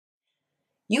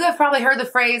You have probably heard the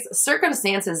phrase,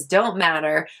 circumstances don't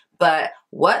matter, but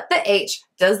what the H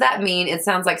does that mean? It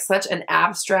sounds like such an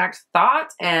abstract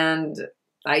thought and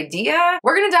idea.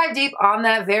 We're gonna dive deep on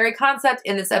that very concept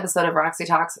in this episode of Roxy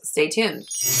Talks. Stay tuned.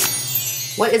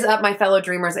 What is up, my fellow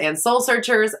dreamers and soul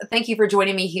searchers? Thank you for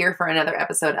joining me here for another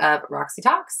episode of Roxy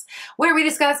Talks, where we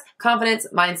discuss confidence,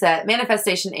 mindset,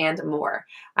 manifestation, and more.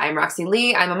 I'm Roxy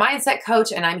Lee. I'm a mindset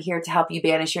coach, and I'm here to help you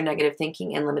banish your negative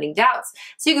thinking and limiting doubts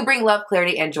so you can bring love,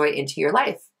 clarity, and joy into your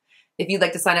life. If you'd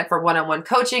like to sign up for one-on-one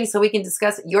coaching so we can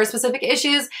discuss your specific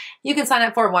issues, you can sign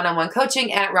up for one-on-one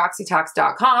coaching at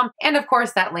roxytalks.com. And of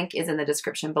course, that link is in the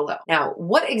description below. Now,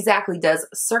 what exactly does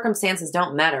circumstances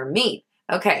don't matter mean?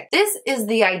 Okay, this is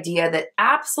the idea that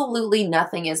absolutely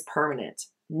nothing is permanent.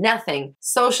 Nothing.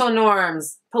 Social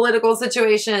norms, political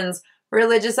situations,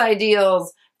 religious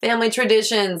ideals, family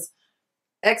traditions,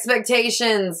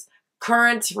 expectations,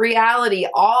 current reality,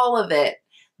 all of it.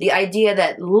 The idea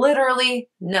that literally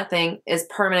nothing is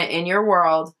permanent in your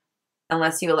world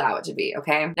unless you allow it to be,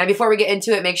 okay? Now, before we get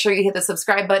into it, make sure you hit the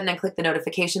subscribe button and click the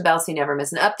notification bell so you never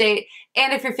miss an update.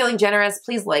 And if you're feeling generous,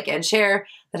 please like and share.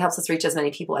 That helps us reach as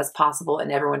many people as possible, and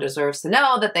everyone deserves to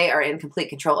know that they are in complete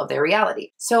control of their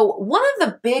reality. So one of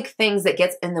the big things that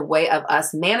gets in the way of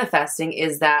us manifesting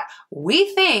is that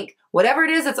we think whatever it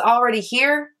is that's already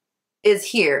here is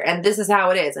here, and this is how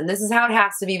it is, and this is how it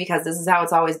has to be because this is how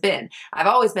it's always been. I've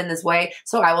always been this way,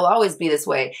 so I will always be this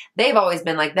way. They've always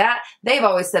been like that. They've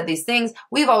always said these things.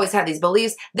 We've always had these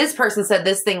beliefs. This person said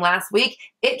this thing last week.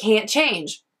 It can't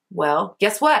change. Well,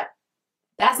 guess what?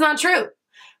 That's not true.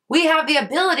 We have the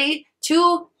ability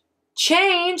to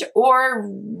change or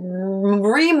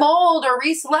remold or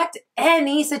reselect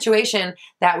any situation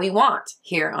that we want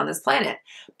here on this planet.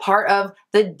 Part of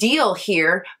the deal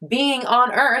here, being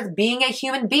on Earth, being a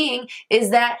human being,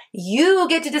 is that you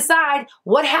get to decide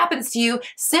what happens to you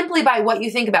simply by what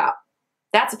you think about.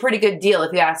 That's a pretty good deal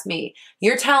if you ask me.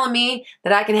 You're telling me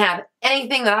that I can have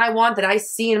anything that I want that I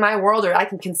see in my world or I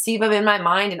can conceive of in my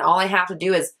mind, and all I have to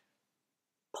do is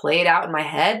play it out in my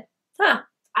head? Huh.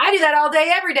 I do that all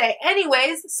day, every day.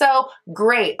 Anyways, so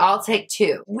great, I'll take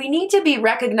two. We need to be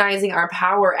recognizing our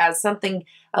power as something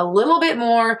a little bit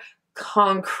more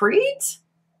concrete,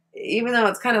 even though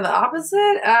it's kind of the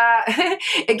opposite.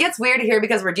 It gets weird here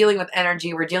because we're dealing with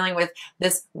energy. We're dealing with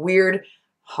this weird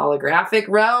holographic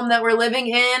realm that we're living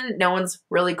in. No one's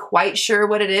really quite sure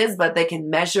what it is, but they can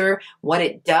measure what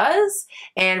it does.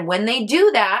 And when they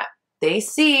do that, they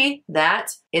see that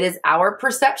it is our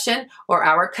perception or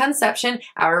our conception,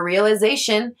 our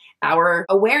realization, our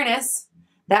awareness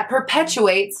that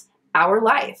perpetuates our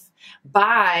life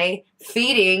by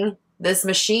feeding this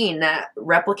machine that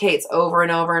replicates over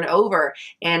and over and over.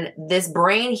 And this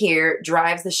brain here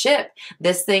drives the ship.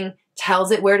 This thing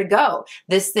tells it where to go.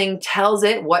 This thing tells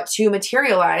it what to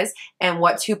materialize and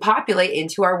what to populate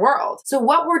into our world. So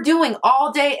what we're doing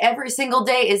all day, every single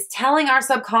day, is telling our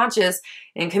subconscious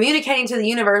and communicating to the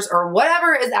universe or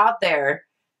whatever is out there,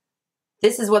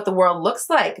 this is what the world looks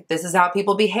like. This is how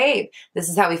people behave. This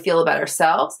is how we feel about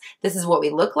ourselves. This is what we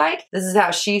look like. This is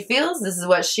how she feels. This is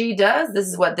what she does. This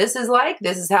is what this is like.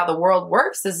 This is how the world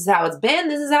works. This is how it's been.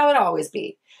 This is how it always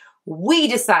be. We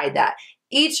decide that.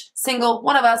 Each single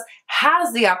one of us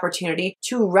has the opportunity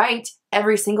to write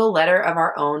every single letter of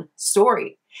our own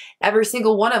story. Every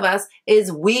single one of us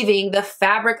is weaving the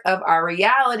fabric of our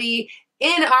reality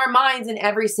in our minds in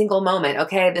every single moment,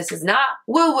 okay? This is not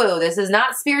woo-woo. This is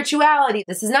not spirituality.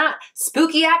 This is not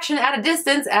spooky action at a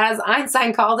distance, as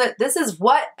Einstein called it. This is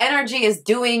what energy is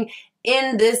doing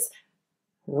in this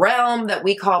realm that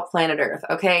we call planet Earth,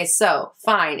 okay? So,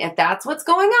 fine, if that's what's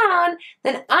going on,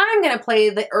 then I'm gonna play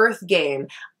the Earth game.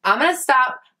 I'm gonna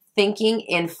stop thinking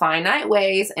in finite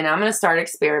ways, and I'm gonna start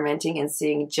experimenting and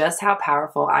seeing just how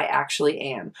powerful I actually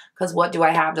am. Because what do I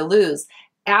have to lose?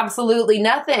 Absolutely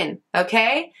nothing,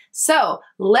 okay? So,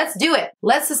 let's do it.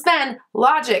 Let's suspend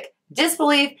logic,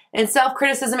 disbelief, and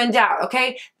self-criticism and doubt,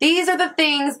 okay? These are the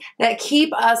things that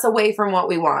keep us away from what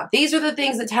we want. These are the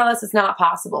things that tell us it's not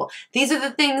possible. These are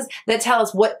the things that tell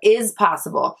us what is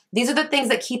possible. These are the things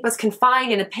that keep us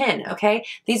confined in a pin, okay?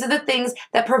 These are the things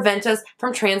that prevent us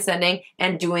from transcending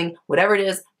and doing whatever it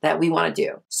is that we want to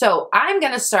do. So I'm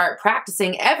going to start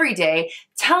practicing every day,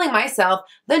 telling myself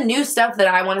the new stuff that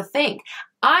I want to think.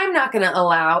 I'm not going to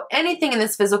allow anything in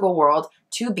this physical world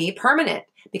to be permanent,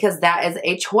 because that is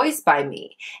a choice by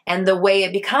me. And the way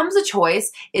it becomes a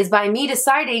choice is by me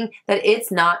deciding that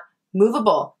it's not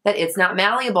movable, that it's not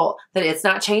malleable, that it's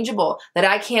not changeable, that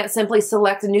I can't simply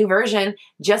select a new version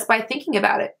just by thinking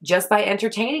about it, just by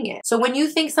entertaining it. So when you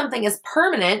think something is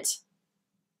permanent,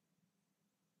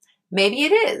 maybe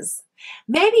it is.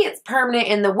 Maybe it's permanent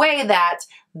in the way that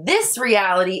this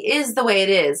reality is the way it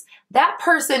is. That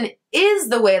person is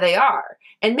the way they are.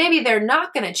 And maybe they're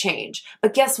not going to change.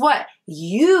 But guess what?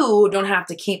 You don't have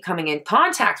to keep coming in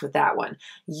contact with that one.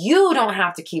 You don't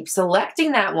have to keep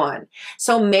selecting that one.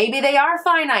 So maybe they are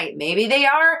finite. Maybe they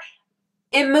are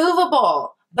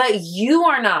immovable. But you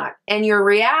are not. And your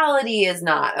reality is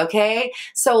not. Okay?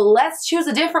 So let's choose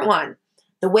a different one.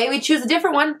 The way we choose a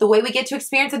different one, the way we get to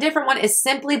experience a different one is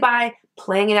simply by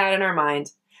playing it out in our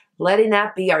mind. Letting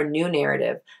that be our new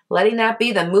narrative. Letting that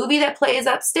be the movie that plays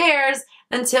upstairs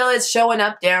until it's showing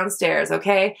up downstairs,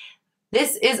 okay?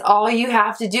 This is all you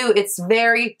have to do. It's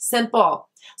very simple.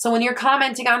 So when you're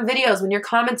commenting on videos, when you're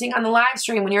commenting on the live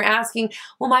stream, when you're asking,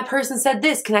 well, my person said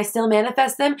this, can I still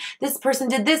manifest them? This person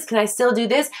did this, can I still do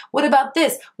this? What about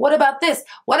this? What about this?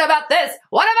 What about this?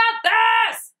 What about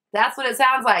this? That's what it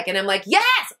sounds like. And I'm like,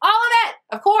 yes, all of it,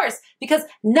 of course, because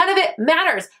none of it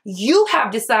matters. You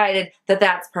have decided that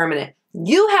that's permanent.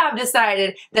 You have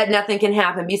decided that nothing can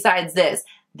happen besides this.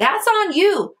 That's on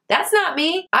you. That's not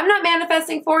me. I'm not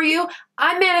manifesting for you.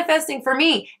 I'm manifesting for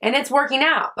me, and it's working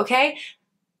out, okay?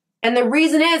 And the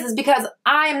reason is because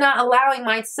I'm not allowing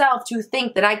myself to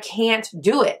think that I can't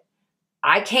do it.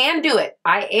 I can do it.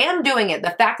 I am doing it.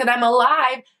 The fact that I'm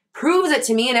alive proves it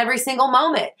to me in every single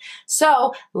moment.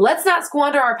 So let's not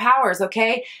squander our powers,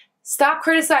 okay? Stop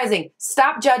criticizing.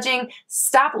 Stop judging.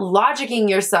 Stop logicking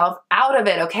yourself out of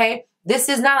it, okay? This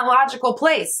is not a logical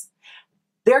place.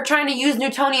 They're trying to use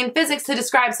Newtonian physics to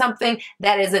describe something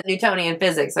that isn't Newtonian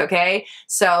physics, okay?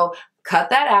 So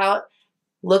cut that out.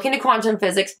 Look into quantum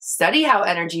physics, study how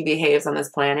energy behaves on this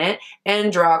planet,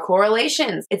 and draw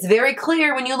correlations. It's very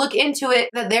clear when you look into it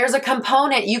that there's a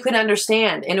component you can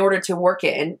understand in order to work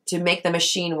it and to make the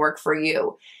machine work for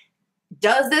you.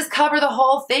 Does this cover the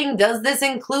whole thing? Does this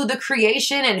include the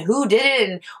creation and who did it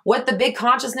and what the big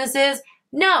consciousness is?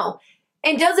 No.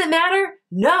 And does it matter?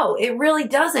 No, it really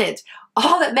doesn't.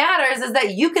 All that matters is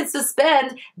that you can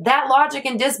suspend that logic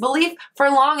and disbelief for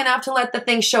long enough to let the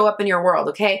thing show up in your world,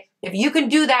 okay? If you can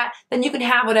do that, then you can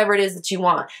have whatever it is that you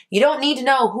want. You don't need to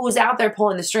know who's out there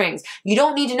pulling the strings. You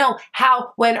don't need to know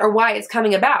how, when, or why it's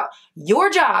coming about. Your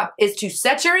job is to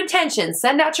set your intention,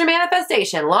 send out your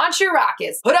manifestation, launch your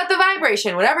rockets, put out the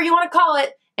vibration, whatever you want to call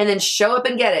it, and then show up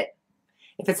and get it.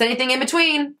 If it's anything in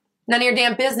between, none of your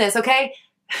damn business, okay?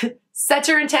 Set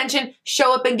your intention,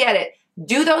 show up and get it.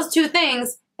 Do those two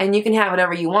things and you can have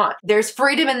whatever you want. There's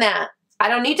freedom in that. I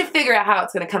don't need to figure out how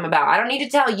it's going to come about. I don't need to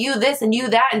tell you this and you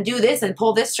that and do this and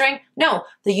pull this string. No,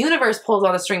 the universe pulls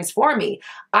all the strings for me.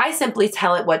 I simply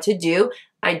tell it what to do.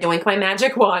 I doink my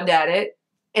magic wand at it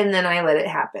and then I let it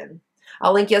happen.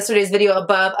 I'll link yesterday's video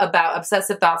above about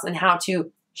obsessive thoughts and how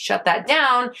to shut that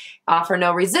down, offer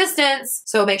no resistance.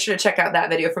 So make sure to check out that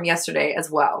video from yesterday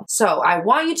as well. So I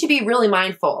want you to be really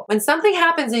mindful. When something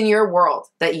happens in your world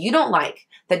that you don't like,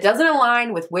 that doesn't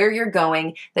align with where you're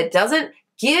going, that doesn't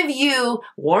give you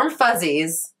warm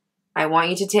fuzzies, I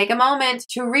want you to take a moment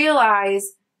to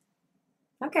realize,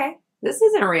 okay, this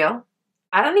isn't real.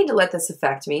 I don't need to let this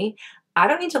affect me. I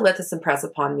don't need to let this impress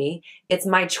upon me. It's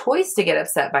my choice to get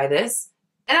upset by this,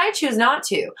 and I choose not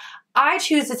to. I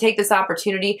choose to take this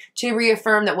opportunity to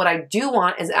reaffirm that what I do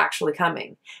want is actually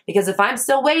coming. Because if I'm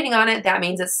still waiting on it, that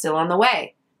means it's still on the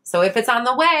way. So if it's on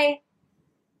the way,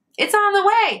 it's on the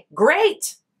way.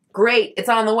 Great. Great. It's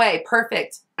on the way.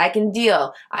 Perfect. I can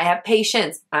deal. I have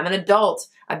patience. I'm an adult.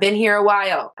 I've been here a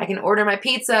while. I can order my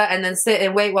pizza and then sit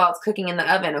and wait while it's cooking in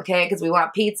the oven, okay? Because we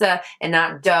want pizza and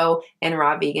not dough and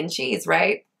raw vegan cheese,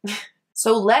 right?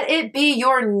 So let it be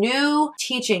your new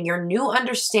teaching, your new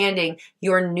understanding,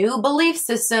 your new belief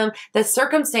system that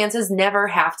circumstances never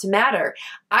have to matter.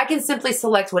 I can simply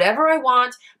select whatever I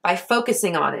want by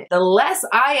focusing on it. The less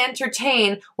I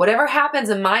entertain whatever happens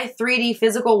in my 3D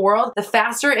physical world, the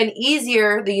faster and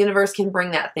easier the universe can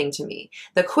bring that thing to me.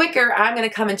 The quicker I'm going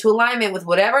to come into alignment with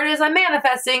whatever it is I'm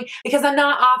manifesting because I'm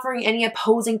not offering any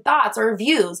opposing thoughts or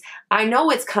views. I know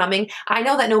it's coming. I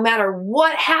know that no matter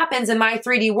what happens in my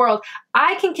 3D world,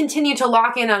 I can continue to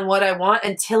lock in on what I want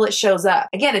until it shows up.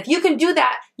 Again, if you can do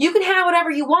that, you can have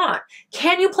whatever you want.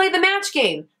 Can you play the match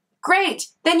game? Great.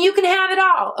 Then you can have it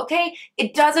all, okay?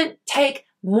 It doesn't take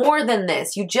more than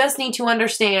this. You just need to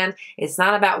understand it's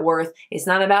not about worth. It's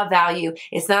not about value.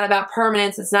 It's not about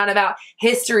permanence. It's not about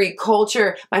history,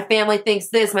 culture. My family thinks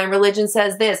this. My religion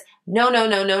says this. No, no,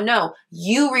 no, no, no.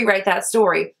 You rewrite that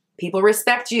story. People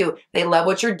respect you. They love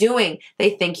what you're doing.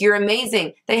 They think you're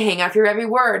amazing. They hang off your every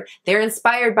word. They're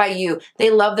inspired by you.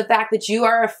 They love the fact that you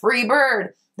are a free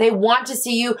bird. They want to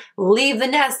see you leave the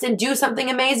nest and do something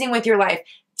amazing with your life.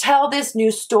 tell this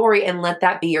new story and let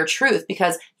that be your truth,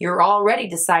 because you're already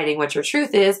deciding what your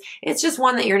truth is. It's just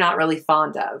one that you're not really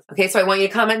fond of. Okay, so I want you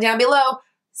to comment down below.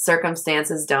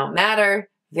 Circumstances don't matter.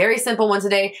 Very simple one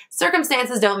today.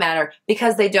 Circumstances don't matter,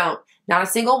 because they don't. Not a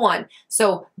single one.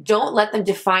 So don't let them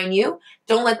define you.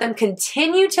 Don't let them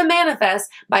continue to manifest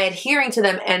by adhering to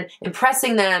them and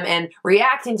impressing them and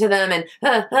reacting to them and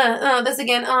this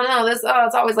again, oh no, this, oh,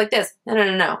 it's always like this. No, no,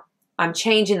 no, no. I'm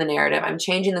changing the narrative. I'm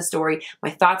changing the story.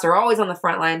 My thoughts are always on the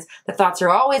front lines. The thoughts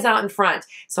are always out in front.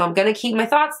 So I'm going to keep my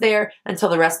thoughts there until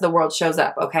the rest of the world shows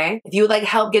up, okay? If you would like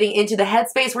help getting into the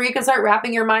headspace where you can start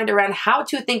wrapping your mind around how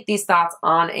to think these thoughts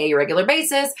on a regular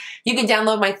basis, you can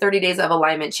download my 30 Days of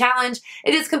Alignment Challenge.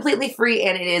 It is completely free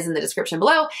and it is in the description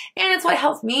below. And it's what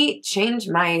helped me change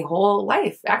my whole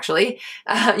life, actually.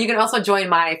 You can also join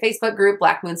my Facebook group,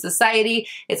 Black Moon Society.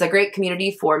 It's a great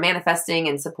community for manifesting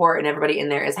and support, and everybody in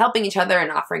there is helping each other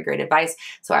and offering great advice.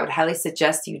 So I would highly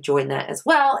suggest you join that as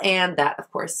well. And that,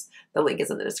 of course, the link is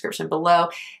in the description below.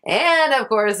 And of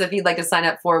course, if you'd like to sign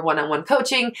up for one-on-one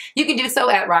coaching, you can do so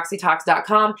at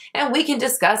roxytalks.com, and we can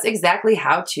discuss exactly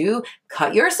how to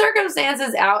cut your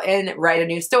circumstances out and write a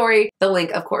new story. The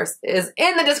link, of course, is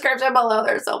in the description below.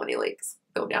 There's so many links.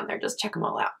 Go down there, just check them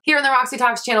all out. Here on the Roxy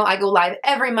Talks channel, I go live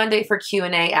every Monday for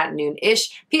Q&A at noon-ish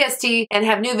PST, and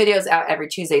have new videos out every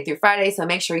Tuesday through Friday, so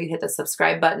make sure you hit the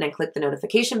subscribe button and click the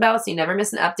notification bell so you never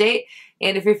miss an update.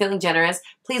 And if you're feeling generous,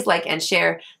 please like and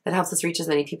share. That helps us reach as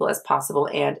many people as possible,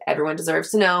 and everyone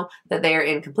deserves to know that they are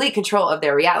in complete control of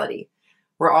their reality.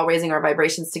 We're all raising our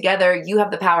vibrations together. You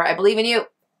have the power. I believe in you.